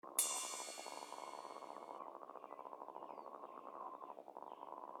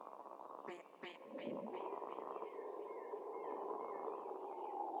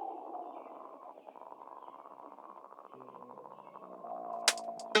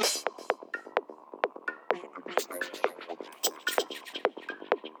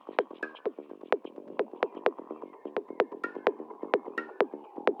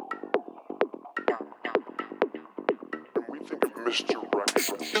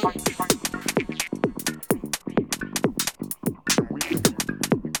misdirection.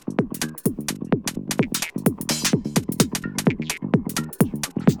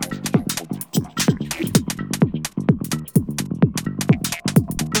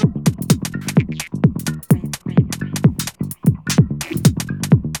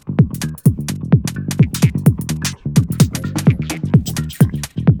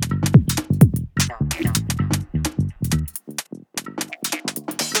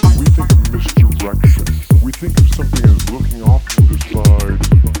 We think of something as looking off to the side.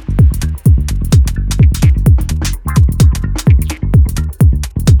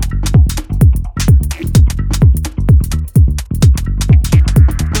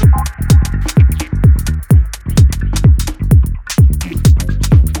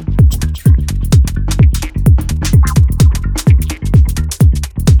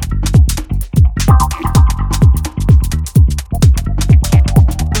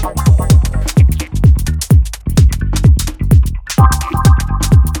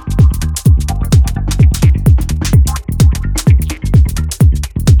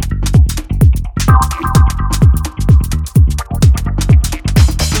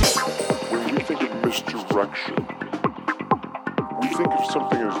 Misdirection. We think of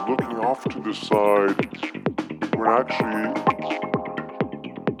something as looking off to the side, when actually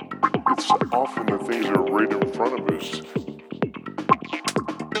it's often the things that are right in front of us.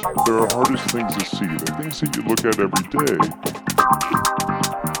 They're our hardest things to see. The things that you look at every day,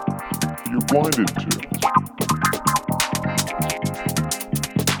 you're blinded to.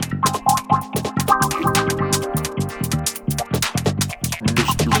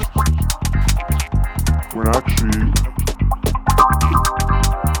 When actually,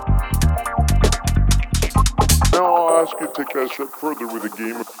 now I'll ask you to take that a step further with a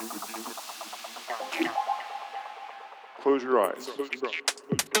game of close your eyes.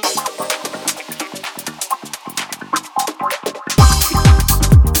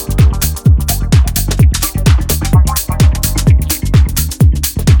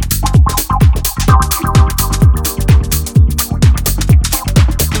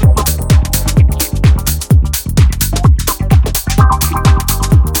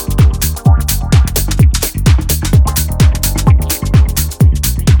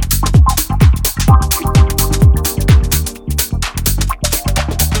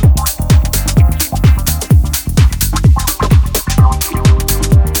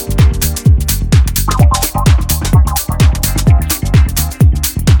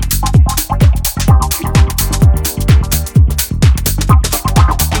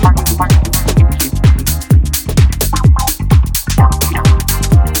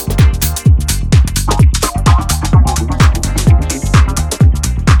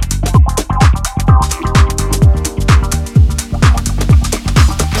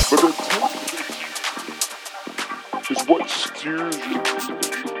 Is what steers you.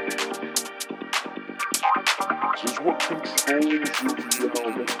 Is what controls your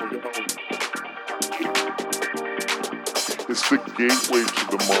reality. It's the gateway to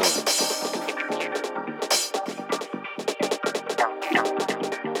the mind.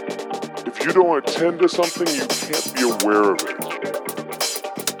 If you don't attend to something, you can't be aware of it.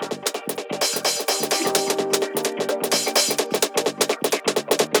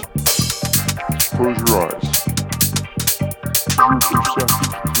 Close your eyes. Your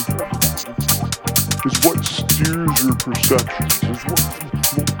perception is what steers your perceptions.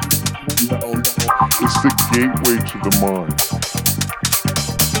 It's the gateway to the mind.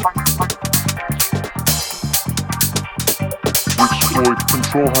 To exploit,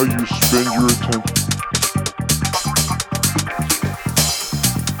 control how you spend your attention.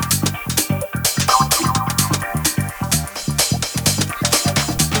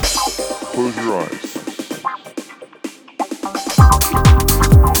 Close your eyes.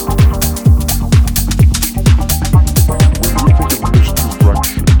 When we think of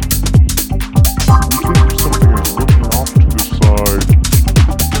misdirection,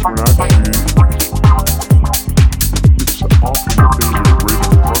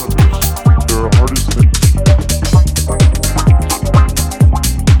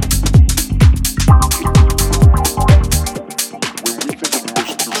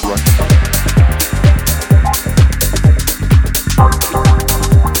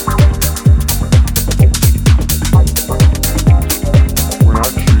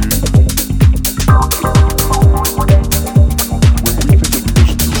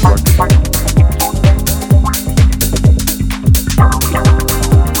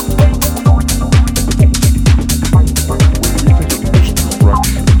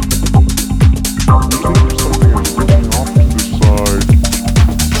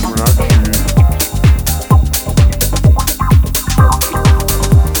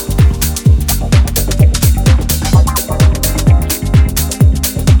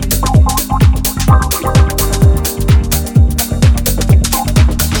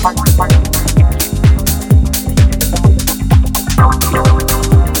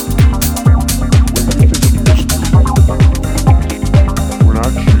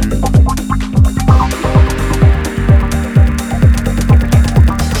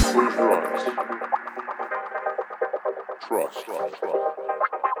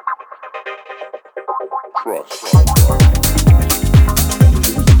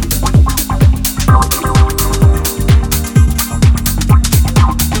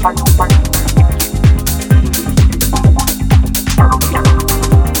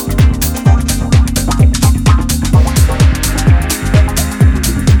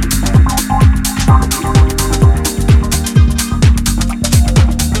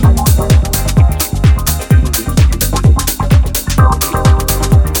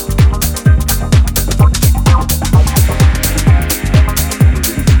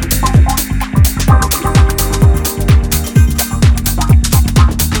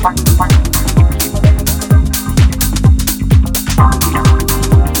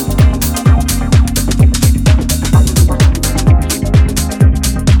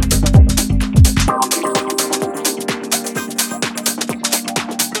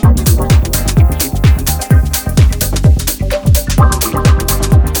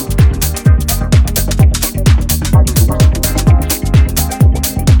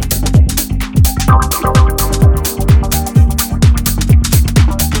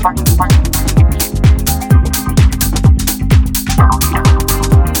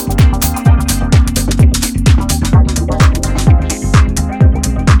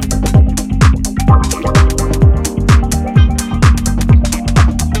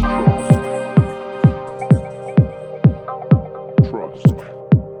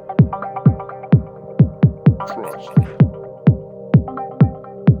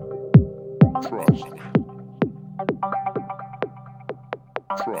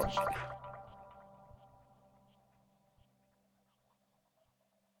 Trust.